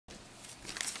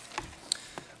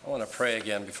I want to pray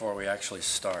again before we actually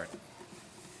start.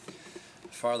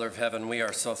 Father of heaven, we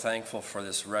are so thankful for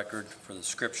this record, for the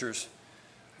scriptures.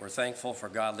 We're thankful for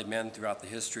godly men throughout the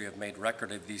history who have made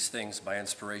record of these things by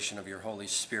inspiration of your Holy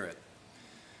Spirit.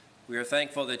 We are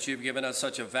thankful that you've given us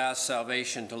such a vast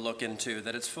salvation to look into,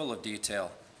 that it's full of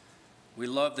detail. We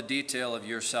love the detail of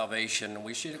your salvation, and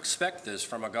we should expect this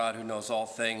from a God who knows all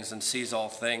things and sees all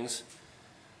things,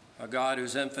 a God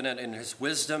who's infinite in his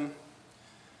wisdom,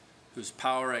 whose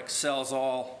power excels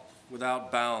all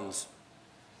without bounds.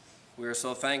 We are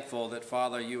so thankful that,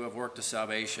 Father, you have worked a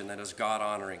salvation that is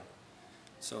God-honoring.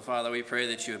 So, Father, we pray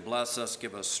that you would bless us,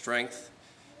 give us strength,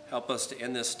 help us to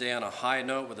end this day on a high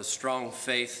note with a strong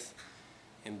faith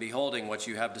in beholding what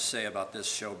you have to say about this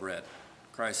showbread.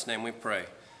 In Christ's name we pray.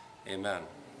 Amen.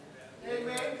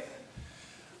 Amen.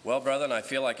 Well, brethren, I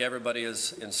feel like everybody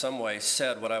has in some way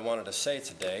said what I wanted to say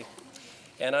today.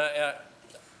 And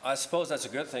I suppose that's a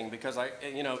good thing, because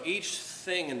each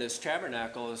thing in this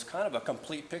tabernacle is kind of a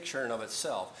complete picture in and of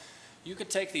itself. You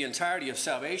could take the entirety of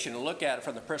salvation and look at it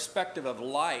from the perspective of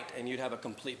light, and you'd have a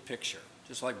complete picture,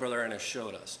 just like Brother Ernest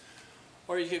showed us.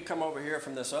 Or you could come over here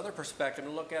from this other perspective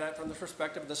and look at it from the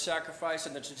perspective of the sacrifice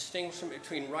and the distinction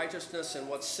between righteousness and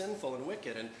what's sinful and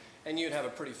wicked, and you'd have a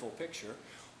pretty full picture.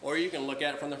 Or you can look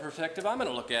at it from the perspective I'm going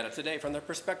to look at it today, from the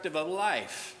perspective of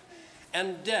life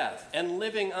and death and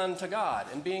living unto God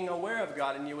and being aware of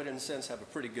God, and you would in a sense have a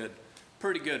pretty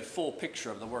good full picture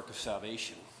of the work of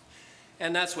salvation.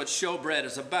 And that's what Showbread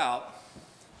is about.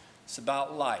 It's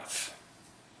about life.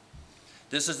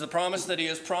 This is the promise that he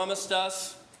has promised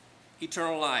us,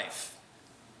 eternal life.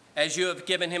 As you have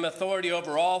given him authority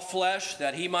over all flesh,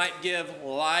 that he might give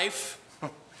life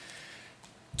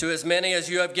to as many as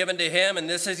you have given to him, and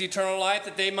this is eternal life,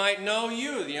 that they might know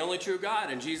you, the only true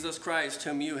God, and Jesus Christ,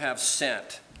 whom you have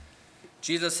sent.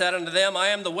 Jesus said unto them, I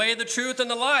am the way, the truth, and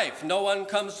the life. No one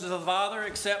comes to the Father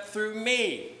except through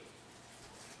me.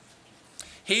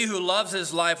 He who loves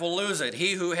his life will lose it.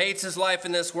 He who hates his life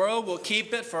in this world will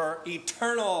keep it for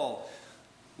eternal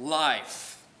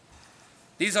life.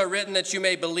 These are written that you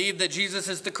may believe that Jesus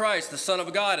is the Christ, the Son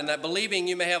of God, and that believing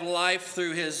you may have life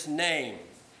through his name.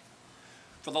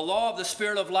 For the law of the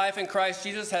Spirit of life in Christ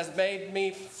Jesus has made me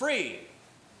free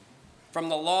from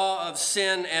the law of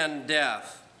sin and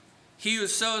death. He who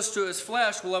sows to his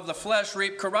flesh will of the flesh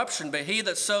reap corruption, but he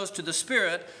that sows to the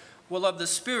Spirit will of the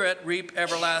Spirit reap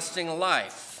everlasting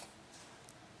life.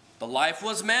 The life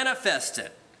was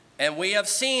manifested, and we have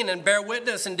seen and bear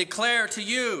witness and declare to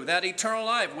you that eternal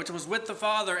life which was with the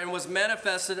Father and was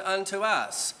manifested unto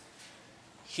us.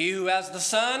 He who has the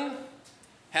Son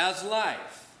has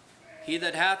life. He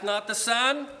that hath not the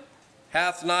Son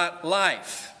hath not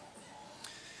life.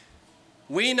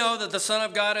 We know that the Son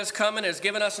of God has come and has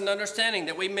given us an understanding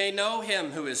that we may know him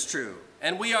who is true.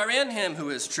 And we are in him who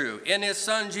is true, in his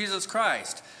Son Jesus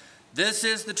Christ. This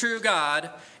is the true God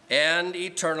and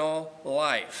eternal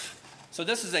life. So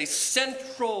this is a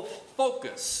central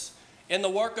focus in the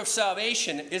work of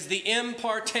salvation, is the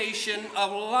impartation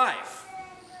of life.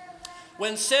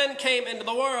 When sin came into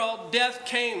the world, death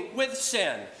came with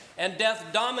sin. And death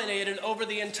dominated over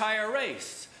the entire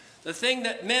race. The thing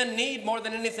that men need more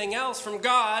than anything else from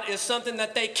God is something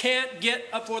that they can't get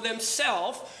up for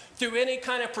themselves through any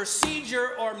kind of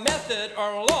procedure or method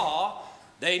or law.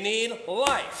 They need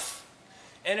life.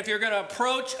 And if you're going to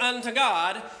approach unto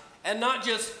God and not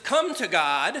just come to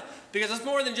God, because it's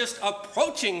more than just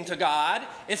approaching to God,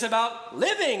 it's about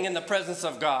living in the presence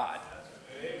of God.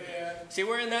 Amen. See,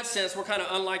 we're in that sense, we're kind of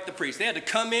unlike the priests. They had to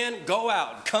come in, go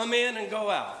out, come in, and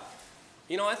go out.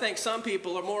 You know, I think some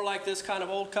people are more like this kind of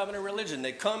old covenant religion.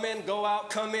 They come in, go out,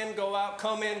 come in, go out,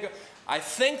 come in, go. I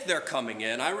think they're coming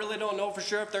in. I really don't know for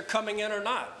sure if they're coming in or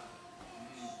not.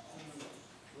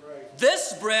 Right.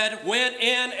 This bread went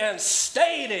in and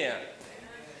stayed in.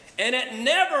 And it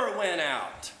never went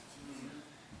out.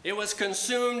 It was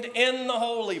consumed in the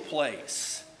holy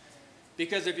place.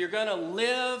 Because if you're going to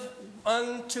live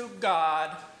unto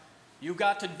God, you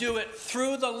got to do it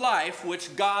through the life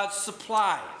which God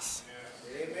supplies.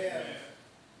 Amen.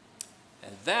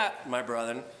 And that, my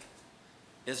brethren,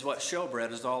 is what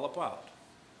Showbread is all about.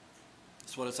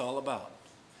 It's what it's all about.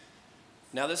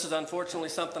 Now, this is unfortunately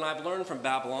something I've learned from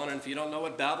Babylon, and if you don't know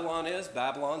what Babylon is,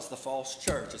 Babylon's the false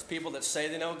church. It's people that say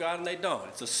they know God and they don't.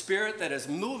 It's a spirit that is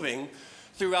moving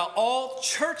throughout all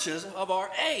churches of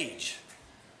our age.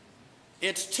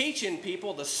 It's teaching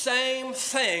people the same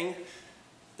thing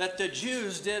that the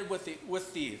Jews did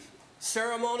with the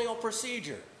ceremonial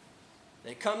procedure.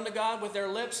 They come to God with their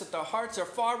lips, but their hearts are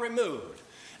far removed.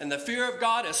 And the fear of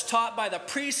God is taught by the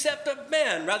precept of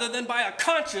men rather than by a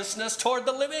consciousness toward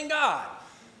the living God.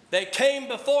 They came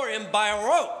before him by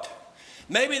rote.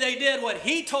 Maybe they did what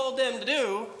he told them to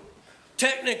do,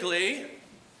 technically,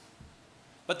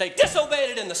 but they disobeyed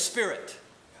it in the spirit.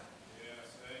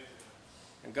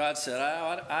 And God said,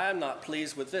 I am not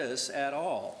pleased with this at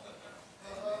all.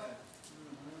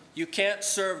 You can't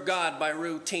serve God by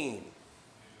routine.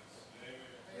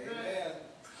 Amen.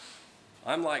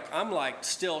 I'm like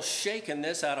still shaking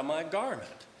this out of my garment.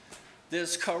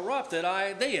 This corrupted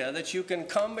idea that you can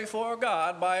come before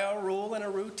God by a rule and a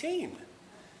routine.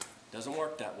 Doesn't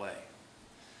work that way.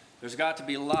 There's got to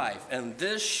be life. And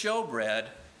this showbread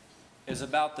is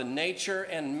about the nature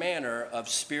and manner of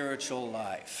spiritual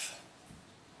life.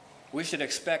 We should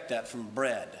expect that from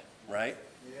bread, right?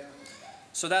 Yeah.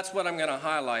 So that's what I'm going to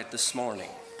highlight this morning.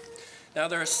 Now,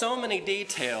 there are so many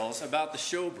details about the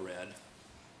showbread.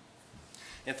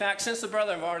 In fact, since the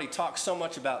brethren have already talked so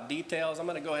much about details, I'm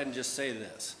going to go ahead and just say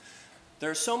this. There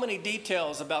are so many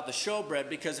details about the showbread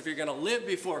because if you're going to live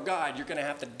before God, you're going to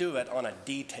have to do it on a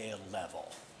detailed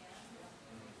level.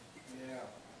 Yeah.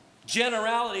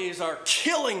 Generalities are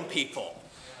killing people.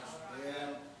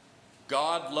 Yeah.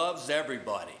 God loves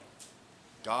everybody.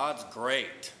 God's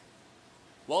great.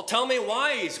 Well, tell me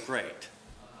why he's great.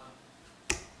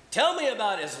 Tell me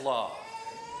about his law.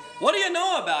 What do you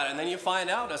know about it? And then you find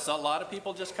out a lot of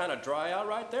people just kind of dry out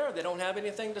right there. They don't have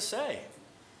anything to say.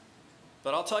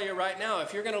 But I'll tell you right now,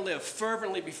 if you're going to live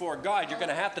fervently before God, you're going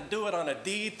to have to do it on a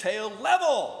detailed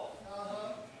level.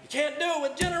 You can't do it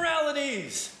with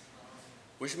generalities,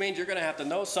 which means you're going to have to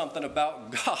know something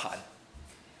about God.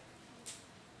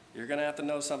 You're going to have to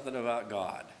know something about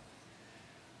God.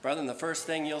 Brethren, the first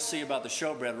thing you'll see about the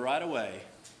showbread right away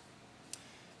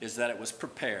is that it was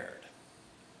prepared.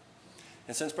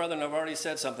 And since, brethren, I've already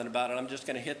said something about it, I'm just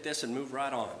going to hit this and move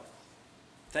right on.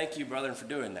 Thank you, brethren, for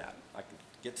doing that. I can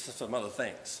get to some other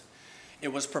things. It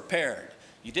was prepared.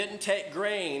 You didn't take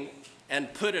grain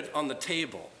and put it on the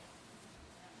table.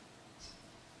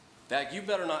 In fact, you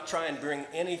better not try and bring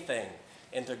anything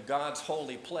into God's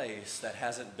holy place that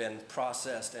hasn't been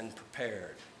processed and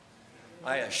prepared.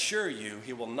 I assure you,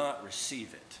 he will not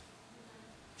receive it.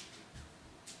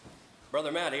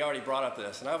 Brother Matt, he already brought up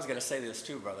this, and I was going to say this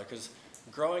too, brother, because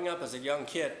growing up as a young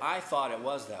kid, I thought it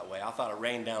was that way. I thought it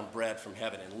rained down bread from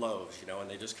heaven in loaves, you know, and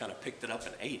they just kind of picked it up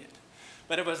and ate it.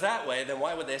 But if it was that way, then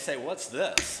why would they say, what's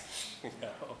this? You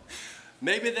know?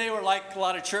 Maybe they were like a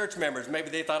lot of church members. Maybe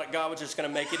they thought God was just going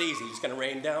to make it easy. He's going to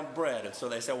rain down bread. And so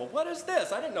they said, well, what is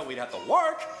this? I didn't know we'd have to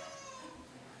work.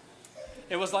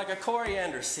 It was like a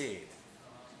coriander seed.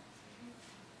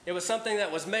 It was something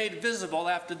that was made visible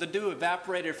after the dew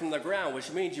evaporated from the ground,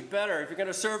 which means you better, if you're going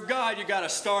to serve God, you got to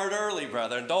start early,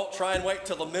 brother. And don't try and wait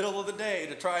till the middle of the day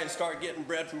to try and start getting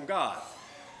bread from God.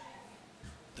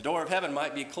 The door of heaven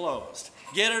might be closed.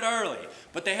 Get it early.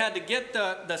 But they had to get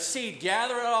the seed,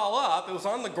 gather it all up. It was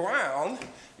on the ground.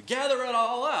 Gather it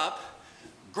all up,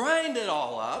 grind it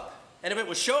all up. And if it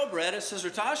was showbread, as Sister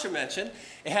Tasha mentioned,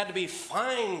 it had to be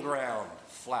fine ground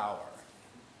flour.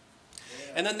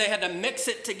 And then they had to mix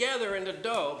it together into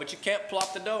dough, but you can't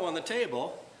plop the dough on the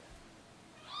table.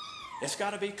 It's got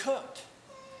to be cooked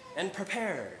and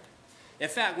prepared. In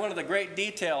fact, one of the great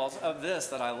details of this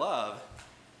that I love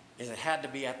is it had to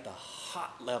be at the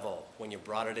hot level when you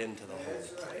brought it into the holy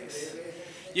place.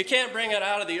 You can't bring it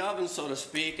out of the oven, so to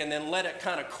speak, and then let it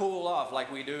kind of cool off like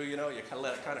we do, you know. You kind of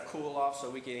let it kind of cool off so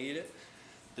we can eat it.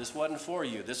 This wasn't for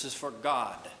you. This is for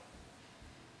God.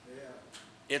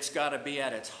 It's got to be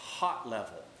at its hot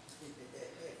level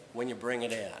when you bring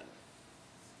it in.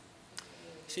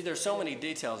 See, there's so many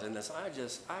details in this.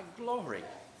 I glory.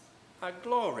 I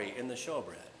glory in the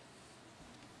showbread.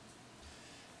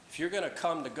 If you're going to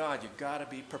come to God, you've got to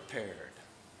be prepared.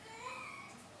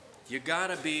 You've got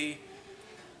to be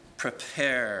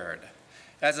prepared.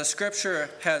 As the scripture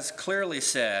has clearly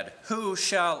said, who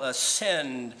shall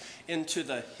ascend into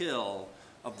the hill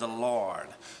of the Lord?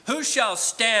 Who shall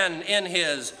stand in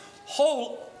his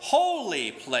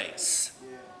holy place?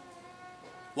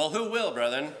 Well, who will,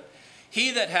 brethren? He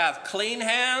that hath clean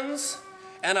hands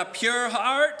and a pure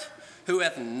heart, who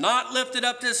hath not lifted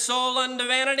up his soul unto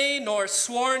vanity, nor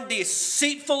sworn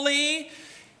deceitfully,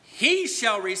 he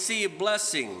shall receive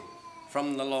blessing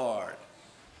from the Lord.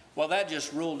 Well, that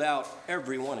just ruled out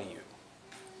every one of you.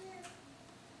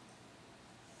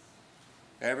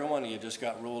 Every one of you just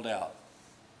got ruled out.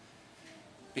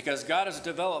 Because God has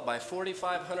developed by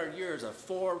 4,500 years of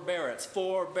forbearance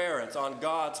on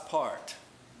God's part.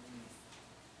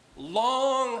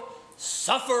 Long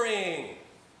suffering.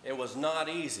 It was not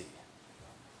easy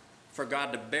for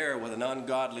God to bear with an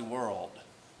ungodly world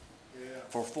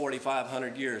for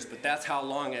 4,500 years. But that's how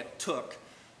long it took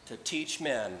to teach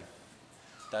men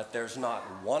that there's not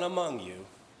one among you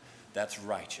that's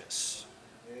righteous.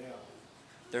 Yeah.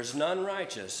 There's none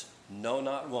righteous, no,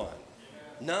 not one.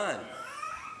 None.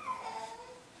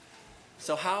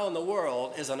 So how in the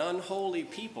world is an unholy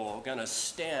people going to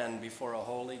stand before a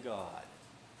holy God?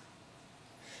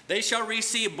 They shall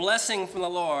receive blessing from the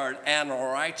Lord and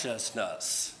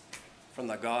righteousness from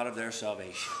the God of their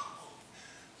salvation.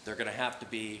 They're going to have to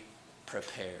be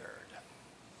prepared.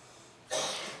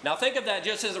 Now think of that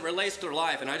just as it relates to their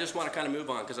life, and I just want to kind of move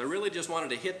on because I really just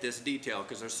wanted to hit this detail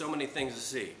because there's so many things to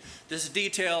see. This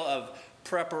detail of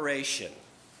preparation.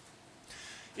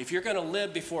 If you're going to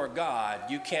live before God,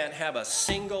 you can't have a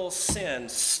single sin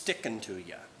sticking to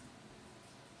you.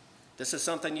 This is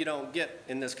something you don't get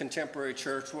in this contemporary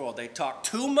church world. They talk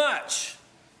too much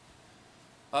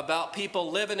about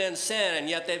people living in sin, and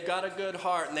yet they've got a good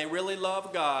heart and they really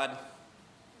love God.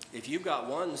 If you've got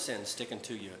one sin sticking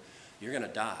to you, you're going to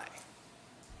die.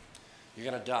 You're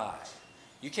going to die.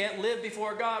 You can't live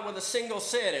before God with a single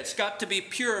sin. It's got to be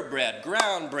purebred,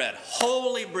 ground bread,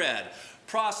 holy bread,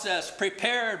 processed,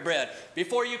 prepared bread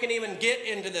before you can even get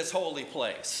into this holy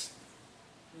place.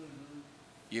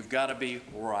 You've got to be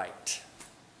right.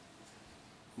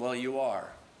 Well, you are.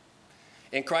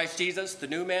 In Christ Jesus, the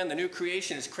new man, the new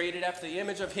creation is created after the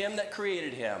image of him that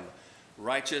created him,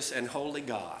 righteous and holy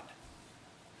God.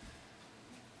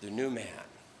 The new man.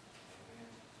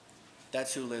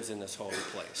 That's who lives in this holy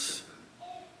place.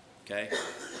 Okay?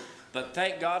 But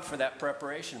thank God for that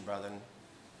preparation, brethren.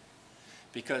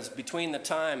 Because between the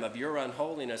time of your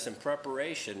unholiness and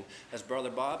preparation, as Brother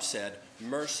Bob said,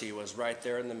 mercy was right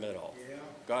there in the middle. Yeah.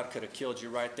 God could have killed you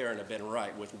right there and have been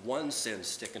right with one sin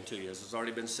sticking to you, as has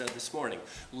already been said this morning,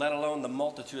 let alone the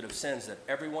multitude of sins that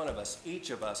every one of us,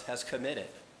 each of us, has committed.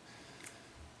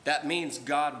 That means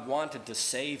God wanted to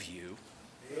save you.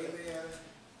 Amen.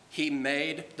 He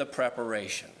made the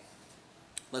preparation.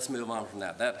 Let's move on from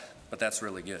that. But that's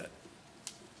really good.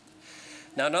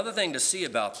 Now, another thing to see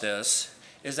about this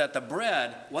is that the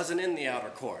bread wasn't in the outer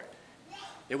court.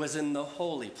 It was in the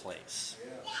holy place.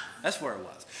 Yeah. That's where it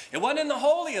was. It wasn't in the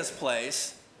holiest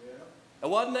place. Yeah. It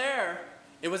wasn't there.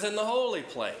 It was in the holy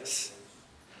place.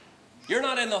 You're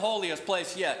not in the holiest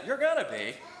place yet. You're going to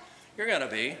be. You're going to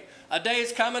be. A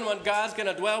day's coming when God's going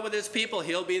to dwell with his people.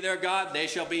 He'll be their God. They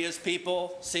shall be his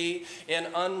people. See, in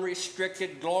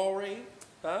unrestricted glory.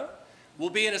 Huh? We'll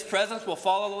be in his presence. We'll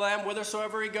follow the Lamb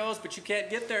whithersoever he goes. But you can't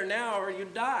get there now or you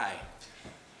die.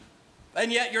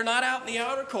 And yet you're not out in the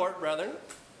outer court, brethren.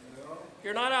 No.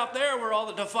 You're not out there where all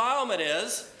the defilement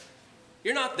is.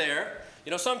 You're not there.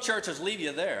 You know, some churches leave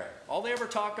you there. All they ever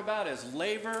talk about is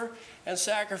labor and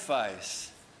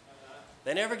sacrifice.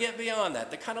 They never get beyond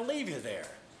that. They kind of leave you there.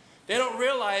 They don't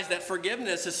realize that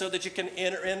forgiveness is so that you can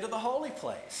enter into the holy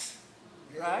place.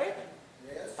 Right?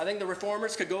 Yes. I think the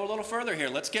reformers could go a little further here.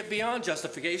 Let's get beyond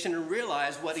justification and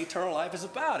realize what eternal life is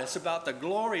about. It's about the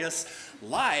glorious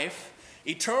life,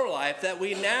 eternal life that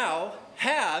we now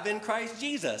have in Christ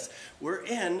Jesus. We're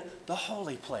in the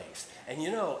holy place. And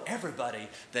you know, everybody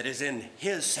that is in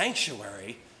his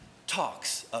sanctuary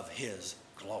talks of his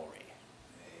glory.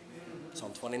 Amen.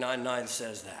 Psalm 29:9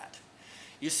 says that.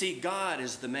 You see, God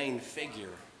is the main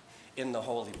figure in the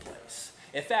holy place.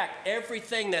 In fact,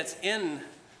 everything that's in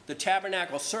the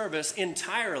tabernacle service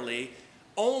entirely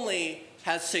only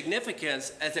has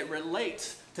significance as it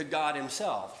relates to God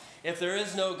himself. If there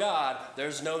is no God,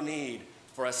 there's no need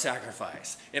for a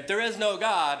sacrifice. If there is no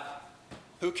God,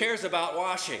 who cares about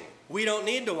washing? We don't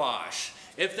need to wash.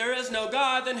 If there is no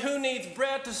God, then who needs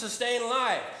bread to sustain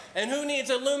life? And who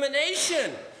needs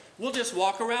illumination? We'll just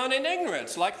walk around in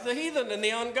ignorance like the heathen and the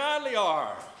ungodly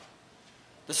are.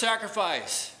 The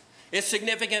sacrifice is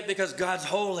significant because God's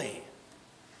holy.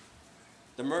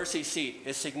 The mercy seat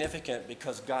is significant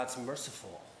because God's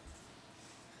merciful.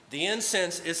 The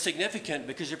incense is significant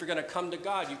because if you're going to come to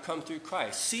God, you come through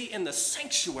Christ. See, in the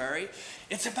sanctuary,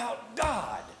 it's about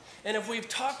God. And if we've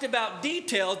talked about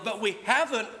details, but we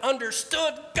haven't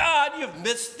understood God, you've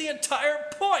missed the entire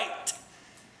point.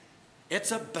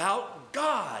 It's about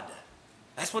God.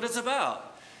 That's what it's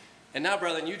about. And now,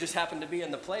 brethren, you just happen to be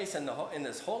in the place, in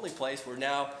this holy place where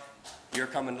now you're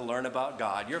coming to learn about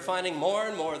God. You're finding more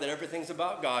and more that everything's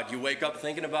about God. You wake up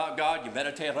thinking about God. You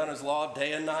meditate on his law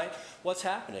day and night. What's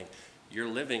happening? You're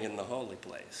living in the holy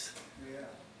place. Yeah.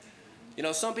 You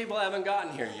know, some people haven't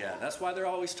gotten here yet. That's why they're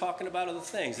always talking about other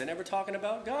things. They're never talking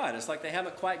about God. It's like they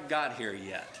haven't quite got here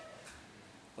yet.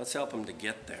 Let's help them to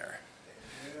get there.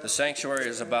 The sanctuary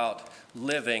is about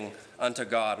living unto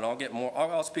God, and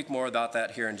I'll speak more about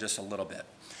that here in just a little bit.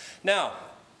 Now,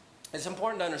 it's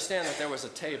important to understand that there was a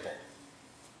table.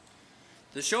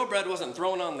 The showbread wasn't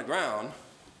thrown on the ground.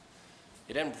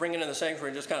 He didn't bring it in the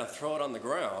sanctuary and just kind of throw it on the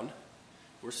ground.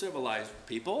 We're civilized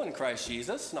people in Christ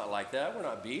Jesus. Not like that. We're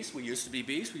not beasts. We used to be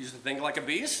beasts. We used to think like a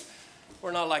beast.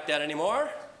 We're not like that anymore.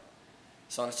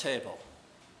 It's on a table.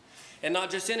 And not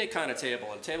just any kind of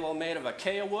table. A table made of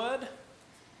acacia wood.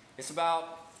 It's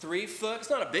about 3 foot. It's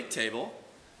not a big table,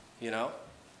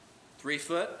 3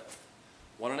 foot,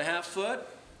 1.5 foot.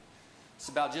 It's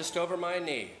about just over my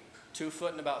knee. 2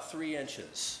 foot and about 3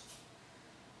 inches.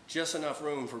 Just enough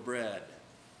room for bread.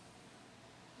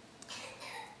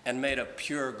 And made of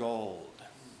pure gold.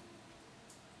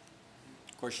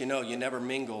 Of course, you never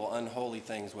mingle unholy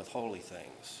things with holy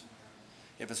things.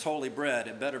 If it's holy bread,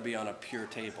 it better be on a pure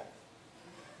table.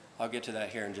 I'll get to that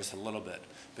here in just a little bit.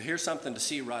 But here's something to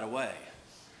see right away.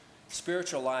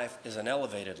 Spiritual life is an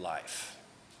elevated life.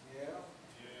 Yeah.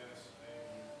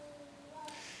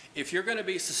 If you're going to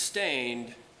be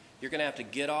sustained, you're going to have to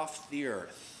get off the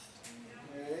earth.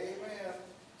 Amen.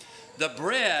 The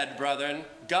bread, brethren,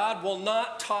 God will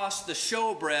not toss the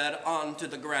showbread onto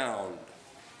the ground.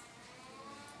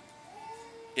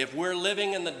 If we're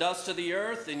living in the dust of the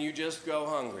earth, then you just go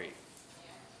hungry.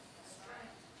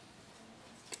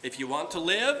 If you want to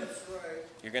live,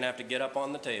 you're going to have to get up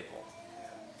on the table.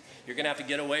 You're going to have to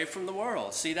get away from the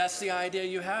world. See, that's the idea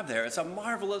you have there. It's a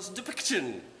marvelous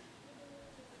depiction.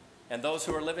 And those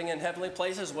who are living in heavenly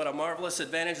places, what a marvelous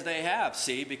advantage they have,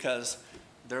 see, because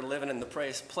they're living in the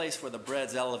place where the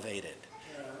bread's elevated.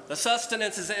 The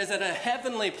sustenance is in a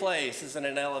heavenly place, is in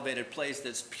an elevated place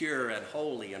that's pure and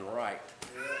holy and right.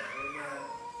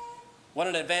 What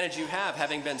an advantage you have,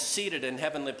 having been seated in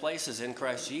heavenly places in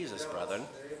Christ Jesus, brethren.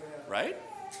 Right?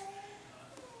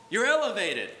 You're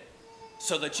elevated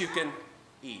so that you can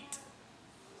eat.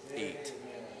 Eat.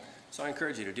 So I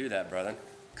encourage you to do that, brethren.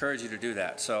 Encourage you to do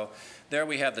that. So there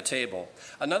we have the table.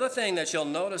 Another thing that you'll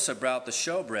notice about the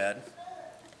showbread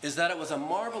is that it was a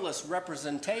marvelous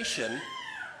representation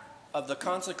of the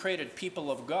consecrated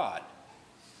people of God.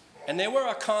 And they were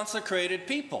a consecrated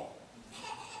people.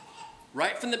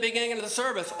 Right from the beginning of the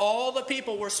service, all the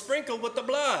people were sprinkled with the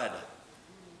blood.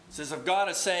 It says, if God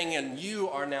is saying, and you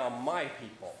are now my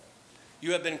people.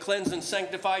 You have been cleansed and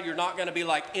sanctified. You're not going to be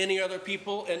like any other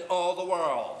people in all the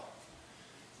world.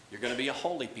 You're going to be a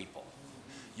holy people.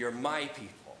 You're my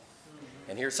people.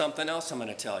 And here's something else I'm going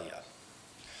to tell you.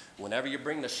 Whenever you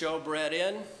bring the showbread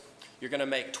in, you're going to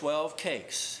make 12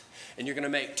 cakes. And you're going to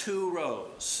make 2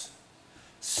 rows.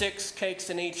 6 cakes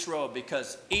in each row,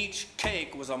 because each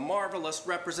cake was a marvelous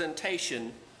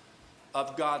representation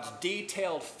of God's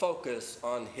detailed focus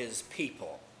on his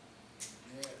people.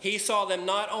 He saw them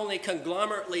not only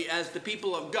conglomerately as the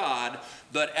people of God,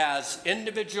 but as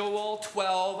individual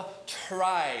 12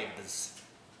 tribes.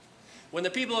 When the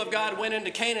people of God went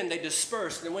into Canaan, they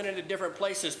dispersed and went into different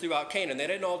places throughout Canaan. They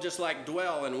didn't all just like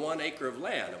dwell in 1 acre of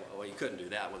land. Well, you couldn't do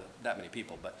that with that many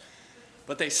people,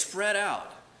 but they spread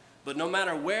out. But no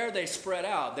matter where they spread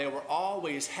out, they were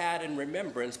always had in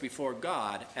remembrance before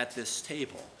God at this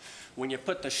table. When you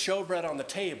put the showbread on the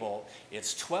table,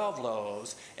 it's 12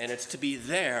 loaves, and it's to be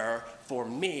there for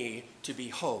me to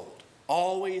behold,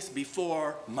 always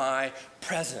before my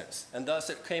presence. And thus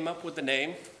it came up with the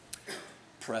name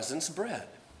presence bread.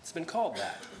 It's been called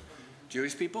that.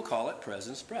 Jewish people call it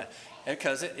presence bread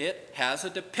because it has a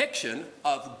depiction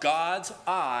of God's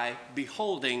eye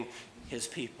beholding his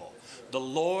people. The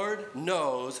Lord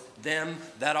knows them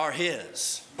that are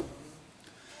his.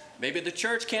 Maybe the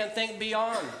church can't think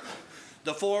beyond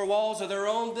the 4 walls of their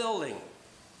own building.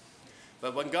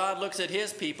 But when God looks at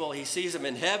his people, he sees them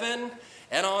in heaven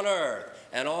and on earth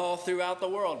and all throughout the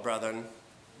world, brethren.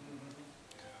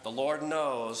 The Lord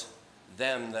knows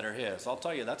them that are his. I'll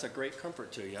tell you, that's a great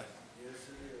comfort to you. Yes,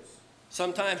 it is.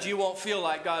 Sometimes you won't feel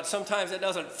like God. Sometimes it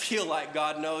doesn't feel like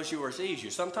God knows you or sees you.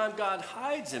 Sometimes God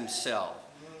hides himself.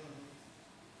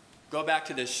 Go back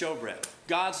to this showbread.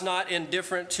 God's not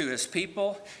indifferent to his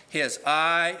people. His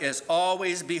eye is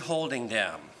always beholding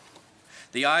them.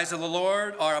 The eyes of the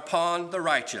Lord are upon the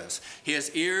righteous.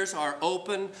 His ears are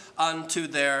open unto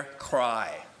their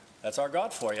cry. That's our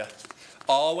God for you.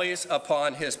 Always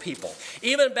upon his people.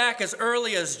 Even back as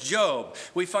early as Job,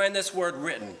 we find this word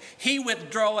written. He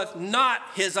withdraweth not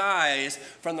his eyes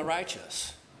from the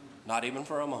righteous. Not even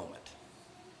for a moment.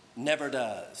 Never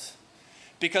does.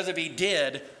 Because if he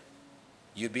did,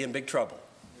 you'd be in big trouble.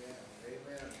 Yeah.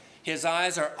 Amen. His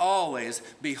eyes are always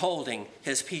beholding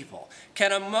his people.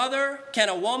 Can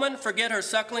a woman forget her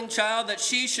suckling child, that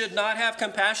she should not have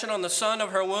compassion on the son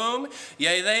of her womb?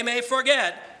 Yea, they may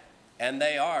forget, and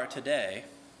they are today.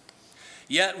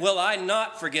 Yet will I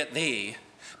not forget thee.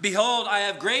 Behold, I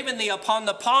have graven thee upon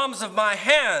the palms of my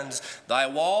hands. Thy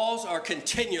walls are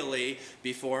continually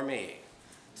before me.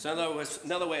 So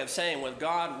another way of saying when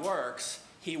God works,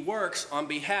 he works on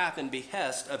behalf and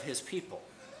behest of his people.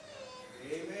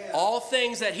 Amen. All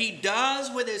things that he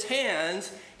does with his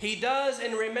hands, he does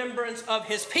in remembrance of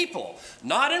his people.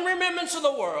 Not in remembrance of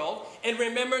the world, in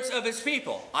remembrance of his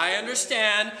people. I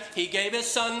understand he gave his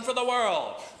son for the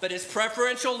world, but his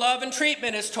preferential love and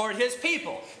treatment is toward his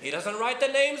people. He doesn't write the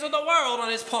names of the world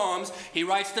on his palms. He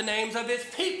writes the names of his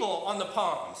people on the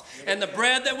palms. And the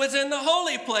bread that was in the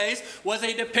holy place was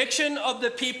a depiction of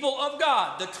the people of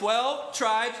God, the 12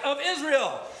 tribes of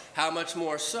Israel. How much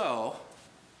more so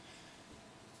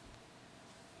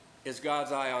is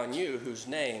God's eye on you, whose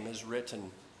name is written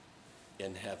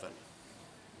in heaven?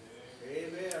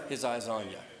 Amen. His eye's on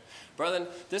you. Brethren,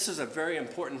 this is a very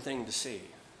important thing to see.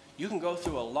 You can go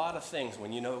through a lot of things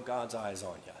when you know God's eye's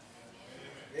on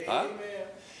you. Huh? Amen.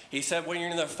 He said, when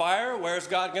you're in the fire, where's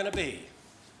God going to be?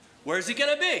 Where's he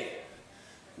going to be?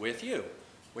 With you.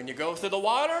 When you go through the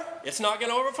water, it's not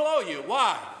going to overflow you.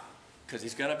 Why? Because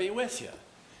he's going to be with you.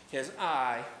 His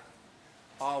eye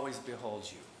always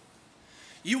beholds you.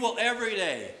 You will every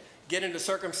day get into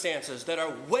circumstances that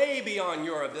are way beyond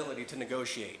your ability to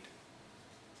negotiate.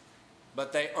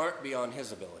 But they aren't beyond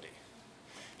his ability.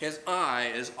 His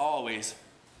eye is always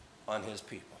on his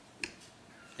people.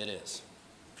 It is.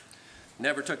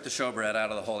 Never took the showbread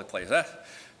out of the holy place.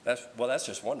 That's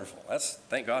just wonderful.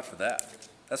 Thank God for that.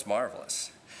 That's marvelous.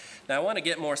 Now I want to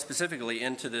get more specifically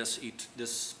into this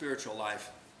spiritual life,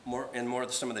 more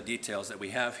some of the details that we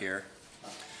have here.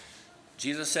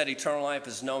 Jesus said eternal life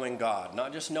is knowing God,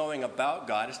 not just knowing about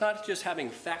God. It's not just having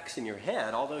facts in your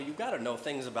head, although you've got to know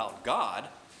things about God.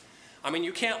 I mean,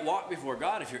 you can't walk before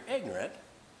God if you're ignorant.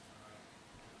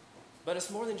 But it's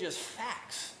more than just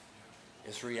facts.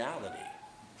 It's reality.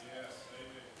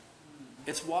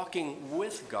 It's walking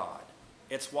with God.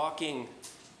 It's walking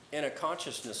in a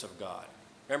consciousness of God.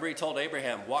 Remember he told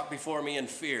Abraham, walk before me in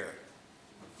fear.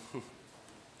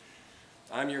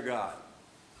 I'm your God.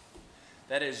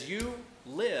 That is, you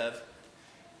live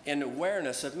in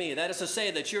awareness of me. That is to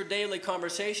say that your daily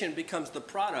conversation becomes the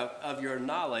product of your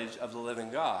knowledge of the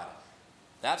living God.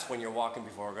 That's when you're walking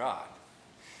before God.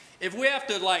 If we have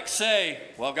to say,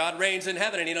 well, God reigns in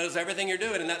heaven and he knows everything you're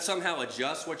doing, and that somehow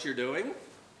adjusts what you're doing,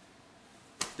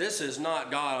 this is not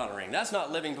God honoring. That's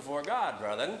not living before God,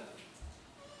 brethren.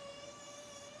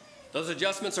 Those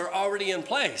adjustments are already in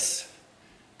place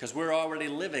because we're already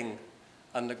living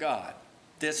unto God.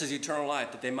 This is eternal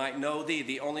life, that they might know thee,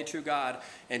 the only true God,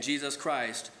 and Jesus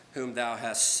Christ, whom thou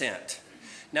hast sent.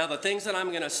 Now, the things that I'm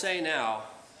going to say now,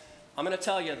 I'm going to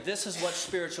tell you this is what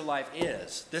spiritual life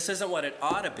is. This isn't what it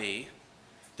ought to be.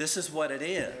 This is what it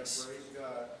is. Praise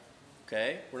God.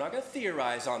 Okay? We're not going to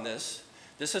theorize on this.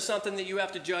 This is something that you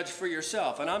have to judge for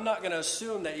yourself. And I'm not going to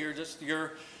assume that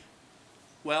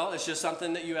well, it's just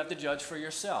something that you have to judge for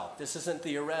yourself. This isn't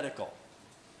theoretical.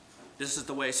 This is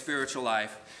the way spiritual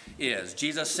life is.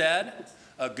 Jesus said,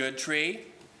 a good tree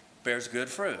bears good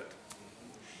fruit.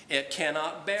 It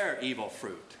cannot bear evil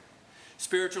fruit.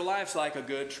 Spiritual life's like a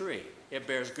good tree. It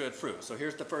bears good fruit. So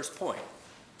here's the first point.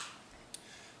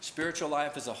 Spiritual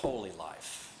life is a holy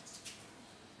life.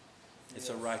 It's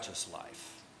a righteous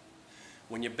life.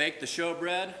 When you bake the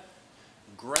showbread,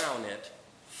 ground it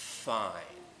fine.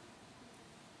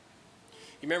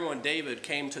 You remember when David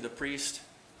came to the priest?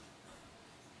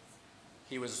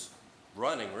 He was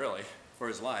running, really, for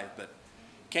his life, but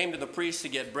came to the priest to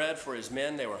get bread for his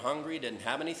men. They were hungry, didn't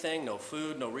have anything, no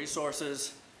food, no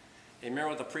resources. You remember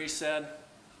what the priest said?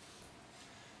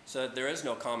 Said, there is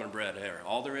no common bread here.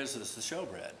 All there is the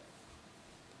showbread.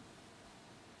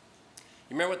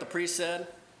 You remember what the priest said?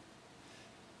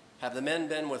 Have the men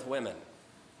been with women?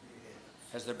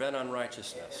 Has there been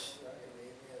unrighteousness?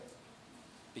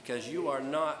 Because you are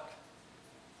not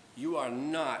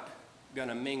going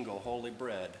to mingle holy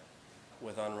bread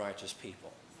with unrighteous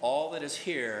people. All that is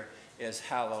here is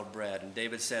hallowed bread. And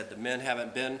David said the men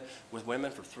haven't been with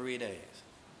women for 3 days.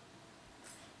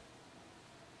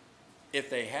 If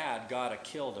they had, God had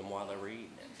killed them while they were eating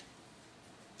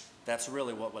it. That's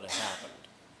really what would have happened.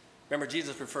 Remember,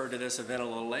 Jesus referred to this event a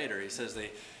little later. He says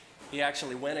he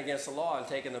actually went against the law and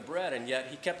taken the bread, and yet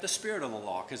he kept the spirit of the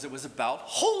law because it was about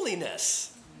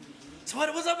holiness. That's what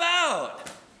it was about.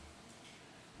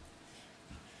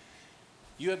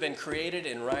 You have been created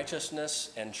in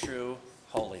righteousness and true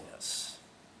holiness.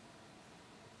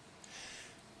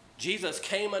 Jesus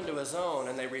came unto his own,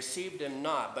 and they received him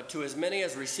not. But to as many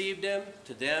as received him,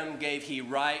 to them gave he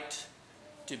right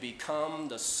to become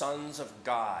the sons of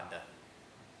God.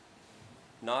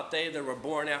 Not they that were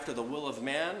born after the will of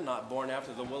man, not born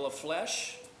after the will of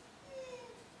flesh,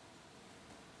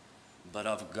 but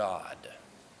of God.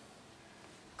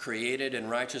 created in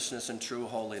righteousness and true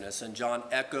holiness. And John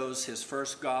echoes his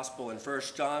first gospel in 1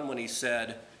 John when he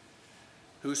said,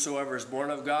 whosoever is born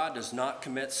of God does not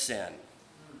commit sin.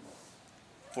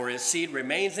 For his seed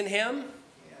remains in him,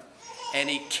 and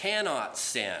he cannot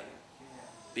sin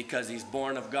because he's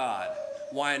born of God.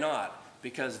 Why not?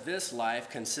 Because this life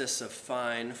consists of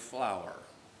fine flour.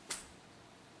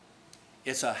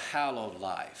 It's a hallowed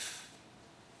life,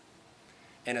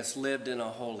 and it's lived in a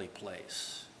holy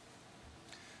place.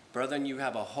 Brethren, you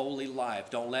have a holy life.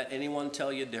 Don't let anyone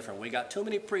tell you different. We got too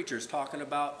many preachers talking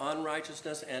about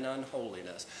unrighteousness and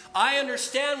unholiness. I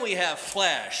understand we have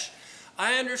flesh.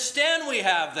 I understand we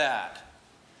have that.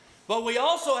 But we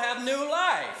also have new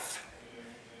life.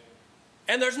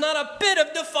 And there's not a bit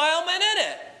of defilement in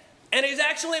it. And he's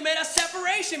actually made a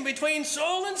separation between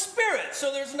soul and spirit.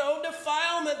 So there's no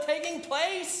defilement taking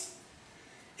place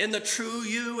in the true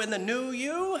you and the new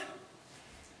you.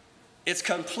 It's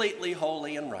completely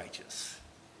holy and righteous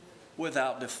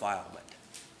without defilement.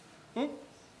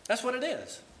 That's what it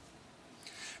is.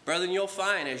 Brethren, you'll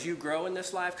find as you grow in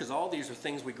this life, because all these are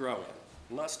things we grow in.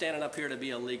 I'm not standing up here to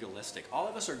be a legalistic. All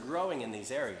of us are growing in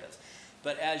these areas.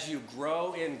 But as you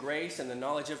grow in grace and the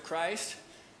knowledge of Christ,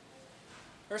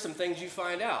 there are some things you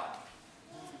find out.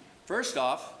 First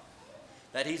off,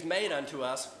 that he's made unto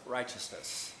us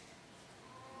righteousness.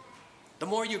 The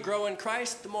more you grow in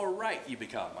Christ, the more right you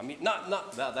become. I mean, that's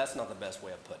not the best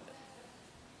way of putting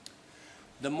it.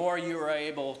 The more you are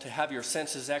able to have your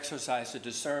senses exercised to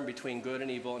discern between good and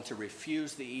evil and to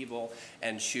refuse the evil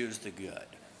and choose the good.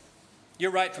 You're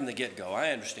right from the get-go.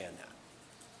 I understand that.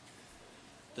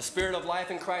 The Spirit of life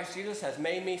in Christ Jesus has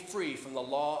made me free from the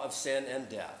law of sin and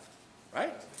death.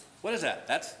 Right? What is that?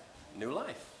 That's new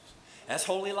life. That's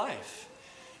holy life.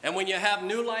 And when you have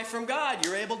new life from God,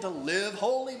 you're able to live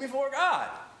holy before God.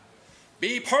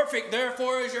 Be perfect,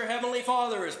 therefore, as your heavenly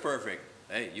Father is perfect.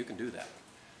 Hey, you can do that.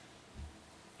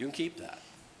 You can keep that.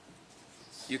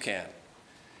 You can.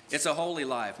 It's a holy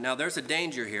life. Now, there's a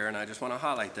danger here, and I just want to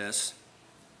highlight this.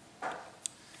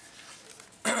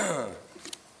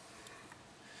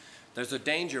 There's a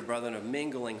danger, brethren, of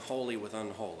mingling holy with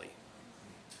unholy.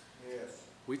 Yes.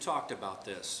 We talked about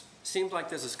this. Seems like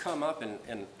this has come up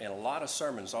in a lot of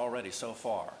sermons already so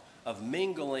far, of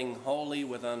mingling holy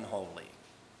with unholy.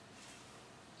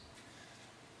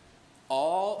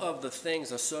 All of the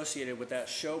things associated with that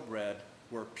showbread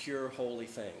were pure holy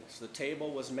things. The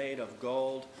table was made of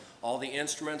gold. All the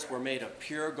instruments were made of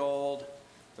pure gold.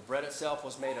 The bread itself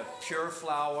was made of pure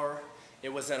flour.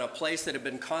 It was in a place that had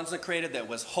been consecrated that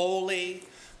was holy.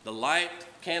 The light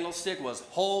candlestick was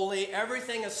holy.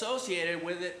 Everything associated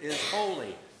with it is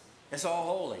holy. It's all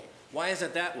holy. Why is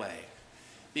it that way?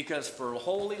 Because for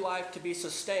holy life to be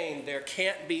sustained, there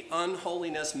can't be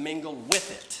unholiness mingled with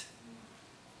it.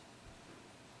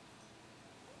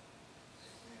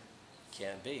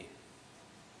 Can't be.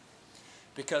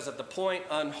 Because at the point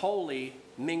unholy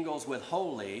mingles with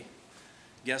holy,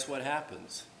 guess what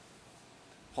happens?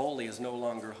 Holy is no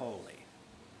longer holy.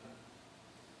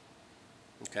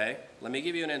 Okay? Let me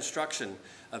give you an instruction,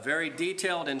 a very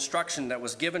detailed instruction that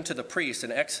was given to the priest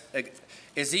in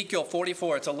Ezekiel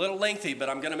 44. It's a little lengthy, but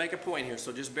I'm going to make a point here,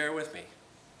 so just bear with me.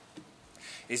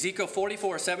 Ezekiel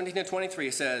 44, 17 to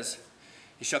 23 says,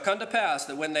 it shall come to pass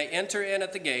that when they enter in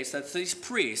at the gates, that's these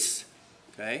priests,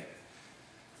 okay,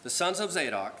 the sons of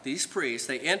Zadok, these priests,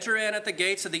 they enter in at the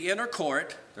gates of the inner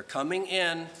court. They're coming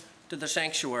in to the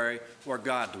sanctuary where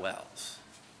God dwells.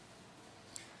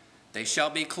 They shall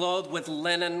be clothed with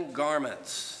linen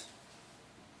garments,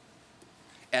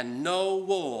 and no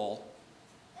wool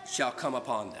shall come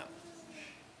upon them,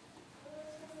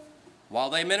 while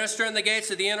they minister in the gates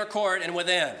of the inner court and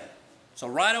within. So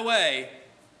right away,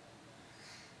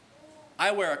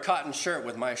 I wear a cotton shirt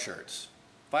with my shirts.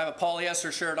 If I have a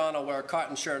polyester shirt on, I'll wear a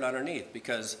cotton shirt underneath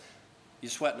because you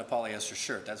sweat in a polyester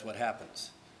shirt. That's what happens.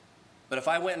 But if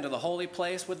I went into the holy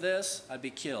place with this, I'd be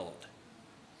killed.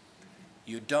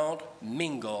 You don't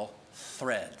mingle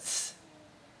threads.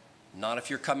 Not if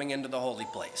you're coming into the holy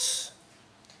place.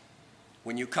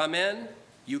 When you come in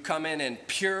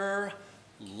pure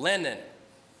linen.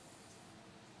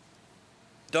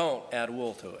 Don't add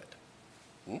wool to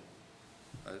it.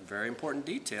 A very important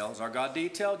detail. Is our God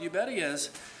detailed? You bet he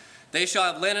is. They shall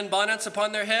have linen bonnets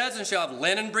upon their heads and shall have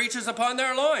linen breeches upon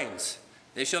their loins.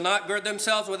 They shall not gird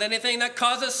themselves with anything that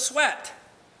causes sweat.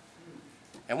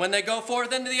 And when they go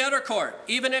forth into the outer court,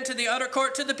 even into the outer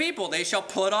court to the people, they shall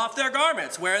put off their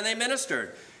garments wherein they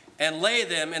ministered, and lay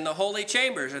them in the holy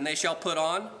chambers, and they shall put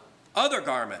on other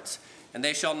garments, and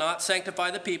they shall not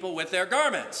sanctify the people with their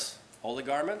garments. Holy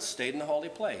garments stayed in the holy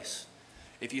place.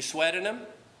 If you sweat in them,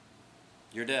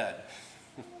 you're dead.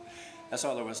 That's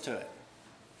all there was to it.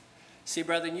 See,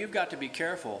 brethren, you've got to be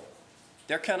careful.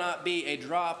 There cannot be a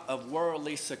drop of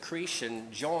worldly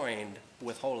secretion joined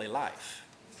with holy life.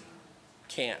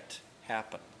 Can't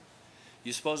happen.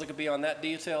 You suppose it could be on that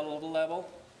detailed level?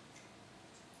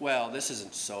 Well, this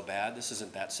isn't so bad. This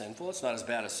isn't that sinful. It's not as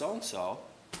bad as so-and-so.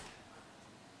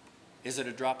 Is it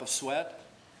a drop of sweat?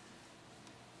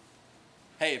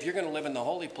 Hey, if you're going to live in the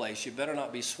holy place, you better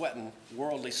not be sweating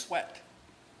worldly sweat.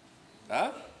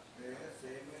 Huh? Yes,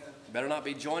 amen. You better not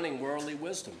be joining worldly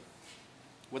wisdom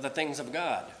with the things of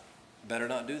God. You better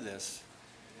not do this.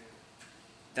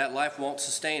 That life won't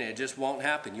sustain it. It just won't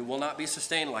happen. You will not be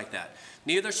sustained like that.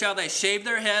 Neither shall they shave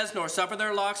their heads, nor suffer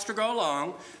their locks to grow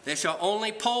long. They shall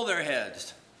only pull their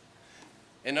heads.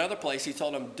 In another place, he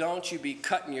told them, don't you be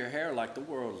cutting your hair like the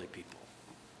worldly people.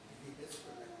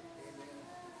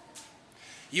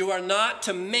 You are not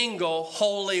to mingle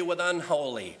holy with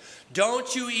unholy.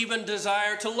 Don't you even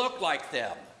desire to look like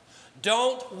them.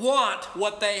 Don't want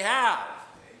what they have.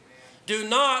 Do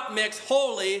not mix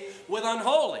holy with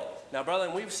unholy. Now,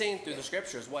 brethren, we've seen through the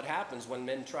scriptures what happens when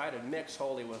men try to mix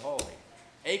holy with holy.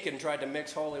 Achan tried to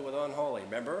mix holy with unholy,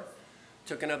 remember?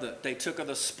 They took of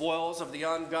the spoils of the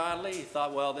ungodly. He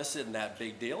thought, well, this isn't that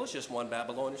big deal. It's just one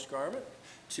Babylonish garment,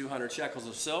 200 shekels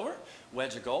of silver,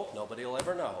 wedge of gold. Nobody will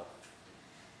ever know.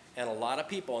 And a lot of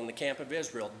people in the camp of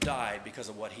Israel died because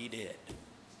of what he did.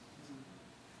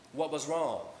 What was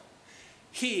wrong?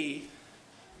 He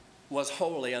was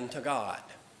holy unto God,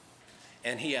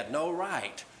 and he had no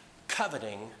right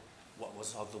coveting what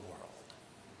was of the world.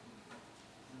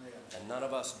 And none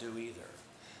of us do either.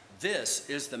 This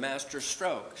is the master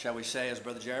stroke, shall we say, as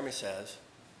Brother Jeremy says,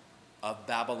 of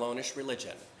Babylonish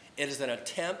religion. It is an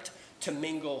attempt to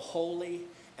mingle holy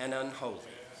and unholy.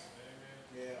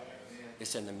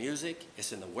 It's in the music,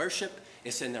 it's in the worship,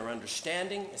 it's in their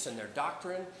understanding, it's in their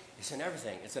doctrine, it's in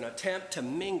everything. It's an attempt to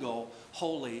mingle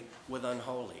holy with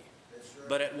unholy.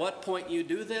 But at what point you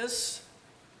do this,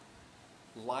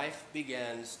 life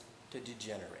begins to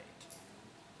degenerate.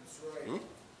 That's right.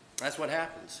 That's what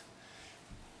happens.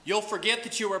 You'll forget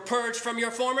that you were purged from your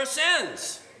former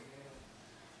sins.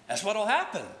 That's what will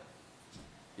happen.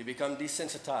 You become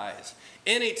desensitized.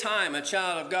 Anytime a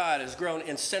child of God has grown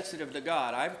insensitive to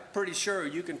God, I'm pretty sure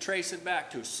you can trace it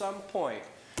back to some point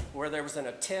where there was an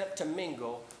attempt to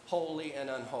mingle holy and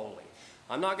unholy.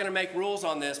 I'm not going to make rules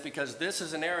on this because this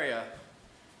is an area,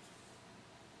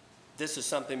 this is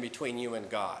something between you and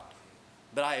God.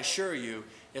 But I assure you,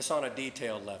 it's on a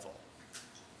detailed level.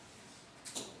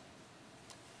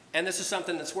 And this is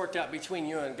something that's worked out between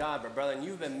you and God. But brethren,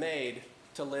 you've been made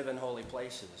to live in holy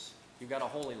places. You've got a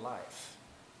holy life.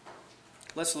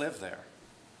 Let's live there.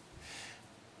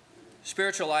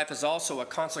 Spiritual life is also a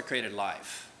consecrated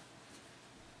life.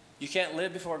 You can't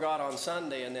live before God on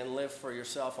Sunday and then live for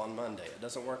yourself on Monday. It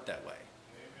doesn't work that way.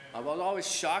 Amen. I was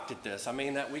always shocked at this. I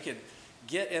mean, that we could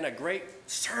get in a great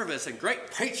service and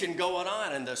great preaching going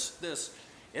on, and this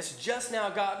it's just now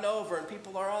gotten over and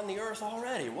people are on the earth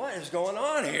already. What is going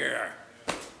on here?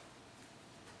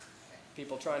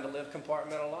 People trying to live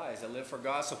compartmentalized. They live for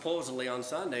God supposedly on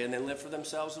Sunday and then live for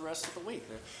themselves the rest of the week.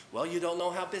 Well, you don't know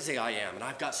how busy I am, and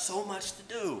I've got so much to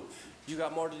do. You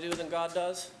got more to do than God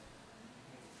does?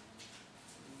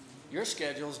 Your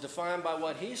schedule is defined by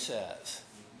what he says,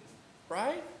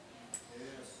 right?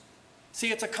 Yes.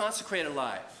 See, it's a consecrated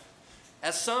life.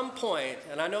 At some point,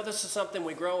 and I know this is something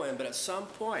we grow in, but at some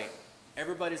point,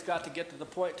 everybody's got to get to the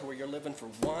point to where you're living for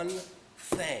one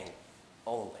thing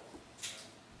only.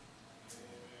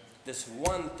 This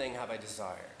one thing have I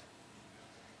desired,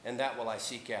 and that will I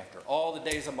seek after all the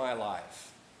days of my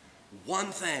life. One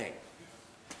thing.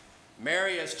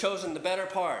 Mary has chosen the better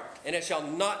part, and it shall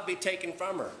not be taken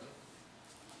from her.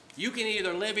 You can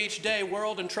either live each day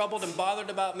world and troubled and bothered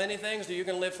about many things, or you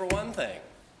can live for one thing.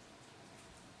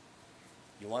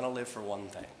 You want to live for one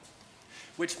thing.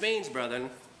 Which means, brethren,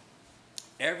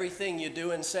 everything you do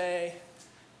and say,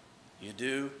 you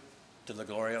do to the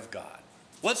glory of God.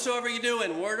 Whatsoever you do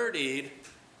in word or deed,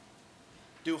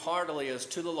 do heartily as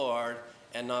to the Lord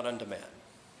and not unto men.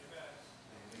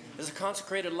 It's a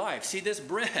consecrated life. See, this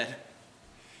bread,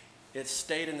 it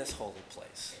stayed in this holy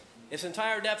place. Its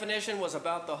entire definition was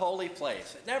about the holy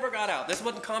place. It never got out. This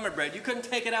wasn't common bread. You couldn't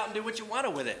take it out and do what you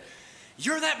wanted with it.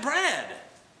 You're that bread.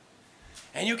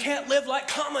 And you can't live like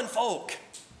common folk.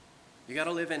 You got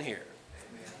to live in here.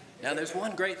 Amen. Now, there's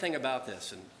one great thing about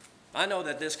this, and I know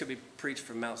that this could be preached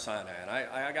from Mount Sinai, and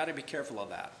I got to be careful of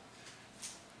that.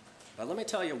 But let me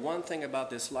tell you one thing about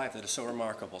this life that is so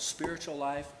remarkable. Spiritual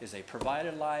life is a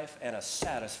provided life and a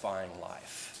satisfying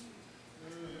life.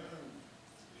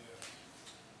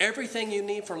 Everything you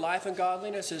need for life and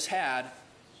godliness is had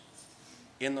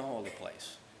in the holy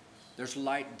place. There's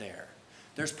light there.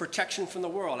 There's protection from the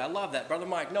world. I love that. Brother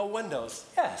Mike, no windows.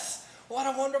 Yes.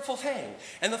 What a wonderful thing.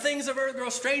 And the things of earth grow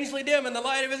strangely dim in the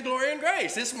light of his glory and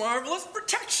grace. This marvelous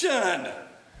protection.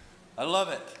 I love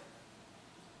it.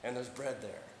 And there's bread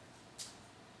there.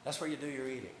 That's where you do your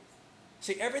eating.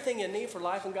 See, everything you need for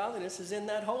life and godliness is in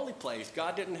that holy place.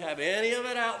 God didn't have any of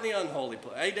it out in the unholy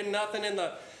place. He did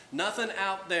nothing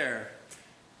out there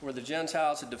where the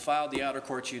Gentiles had defiled the outer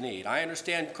courts you need. I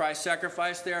understand Christ's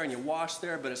sacrifice there and you wash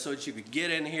there, but it's so that you could get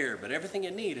in here. But everything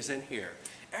you need is in here.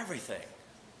 Everything.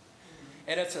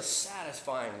 And it's a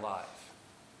satisfying life.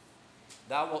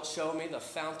 Thou wilt show me the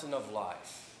fountain of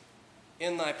life.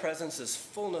 In thy presence is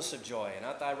fullness of joy, and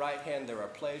at thy right hand there are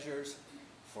pleasures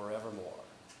forevermore.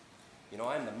 You know,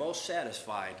 I'm the most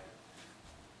satisfied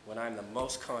when I'm the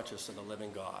most conscious of the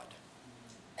living God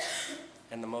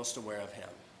and the most aware of him.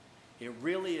 It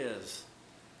really is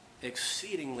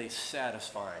exceedingly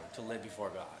satisfying to live before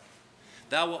God.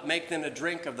 Thou wilt make them to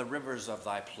drink of the rivers of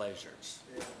thy pleasures.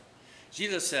 Yeah.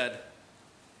 Jesus said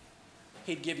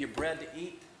he'd give you bread to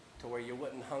eat to where you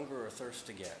wouldn't hunger or thirst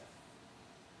again.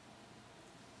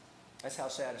 That's how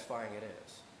satisfying it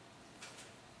is.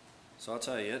 So I'll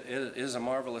tell you, it is a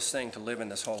marvelous thing to live in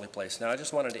this holy place. Now, I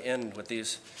just wanted to end with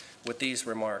these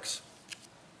remarks,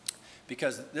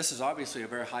 because this is obviously a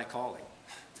very high calling.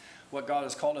 What God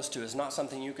has called us to is not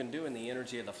something you can do in the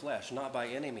energy of the flesh, not by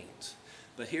any means.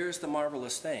 But here's the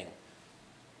marvelous thing.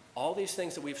 All these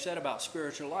things that we've said about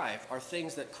spiritual life are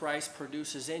things that Christ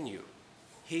produces in you.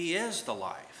 He is the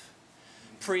life.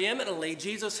 Preeminently,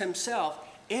 Jesus himself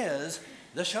is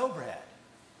the showbread.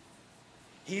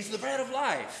 He's the bread of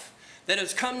life that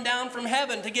has come down from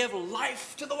heaven to give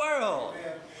life to the world.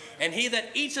 Amen. And he that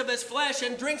eats of his flesh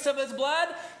and drinks of his blood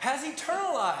has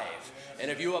eternal life.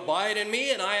 And if you abide in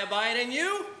me and I abide in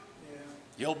you,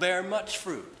 you'll bear much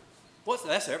fruit. Well,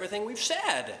 that's everything we've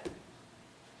said.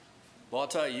 Well, I'll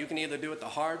tell you, you can either do it the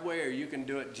hard way or you can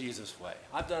do it Jesus' way.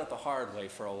 I've done it the hard way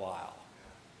for a while.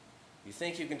 You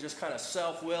think you can just kind of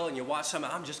self-will and you watch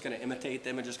someone, I'm just going to imitate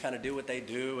them and just kind of do what they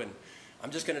do, and I'm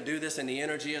just going to do this in the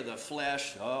energy of the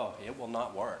flesh. Oh, it will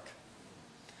not work.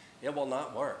 It will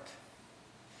not work.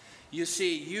 You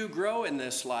see, you grow in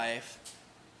this life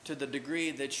to the degree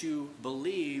that you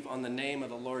believe on the name of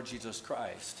the Lord Jesus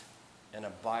Christ and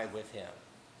abide with him.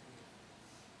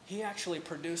 He actually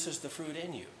produces the fruit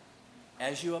in you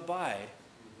as you abide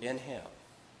in him.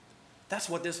 That's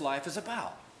what this life is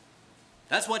about.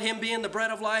 That's what him being the bread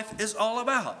of life is all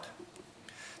about.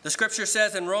 The scripture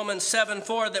says in Romans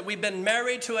 7:4 that we've been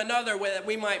married to another that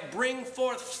we might bring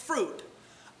forth fruit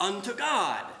unto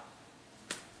God.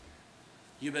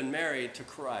 You've been married to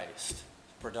Christ.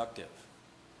 Productive.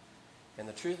 And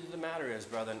the truth of the matter is,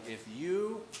 brethren, if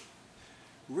you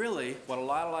really, what a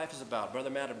lot of life is about, Brother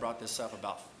Matt had brought this up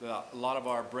about a lot of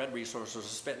our bread resources are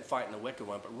spent in fighting the wicked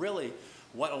one, but really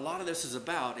what a lot of this is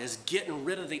about is getting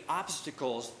rid of the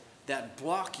obstacles that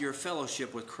block your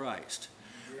fellowship with Christ.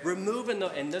 Removing the,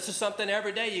 and this is something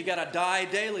every day, you got to die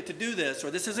daily to do this, or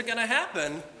this isn't going to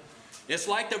happen. It's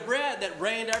like the bread that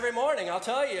rained every morning. I'll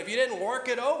tell you, if you didn't work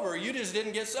it over, you just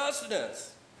didn't get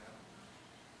sustenance.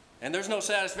 And there's no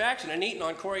satisfaction in eating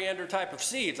on coriander type of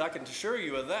seeds. I can assure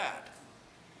you of that.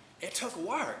 It took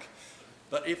work.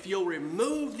 But if you'll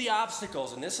remove the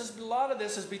obstacles, and this is a lot of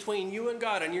this is between you and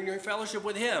God and your fellowship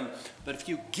with him, but if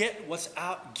you get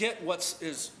what's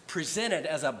is presented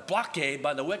as a blockade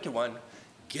by the wicked one,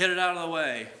 get it out of the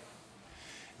way.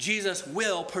 Jesus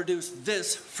will produce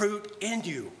this fruit in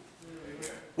you.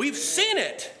 Amen. We've seen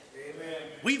it. Amen.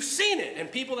 We've seen it in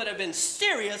people that have been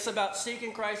serious about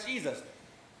seeking Christ Jesus.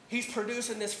 He's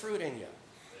producing this fruit in you.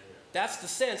 Amen. That's the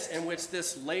sense in which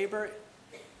this labor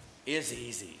is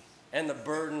easy and the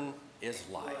burden is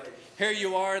light. Right. Here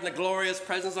you are in the glorious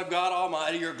presence of God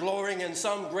Almighty. You're glorying in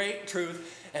some great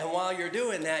truth. And while you're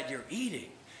doing that, you're eating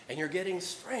and you're getting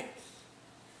strength.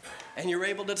 And you're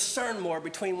able to discern more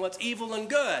between what's evil and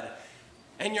good.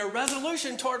 And your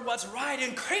resolution toward what's right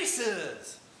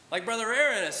increases. Like Brother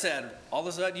Aaron has said, all of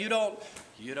a sudden you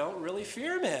don't really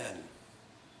fear men.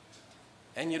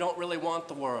 And you don't really want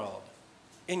the world.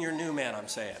 In your new man, I'm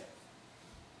saying.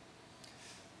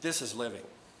 This is living.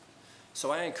 So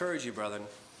I encourage you, brethren,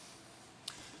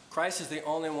 Christ is the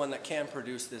only one that can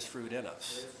produce this fruit in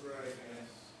us. That's right, man.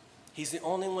 He's the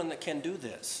only one that can do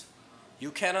this.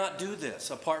 You cannot do this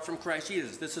apart from Christ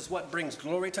Jesus. This is what brings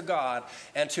glory to God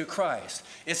and to Christ.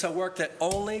 It's a work that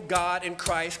only God and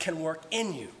Christ can work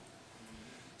in you.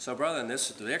 So, brethren,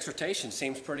 the exhortation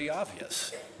seems pretty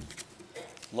obvious.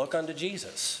 Look unto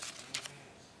Jesus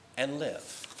and live.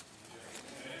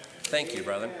 Thank you,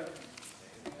 brethren.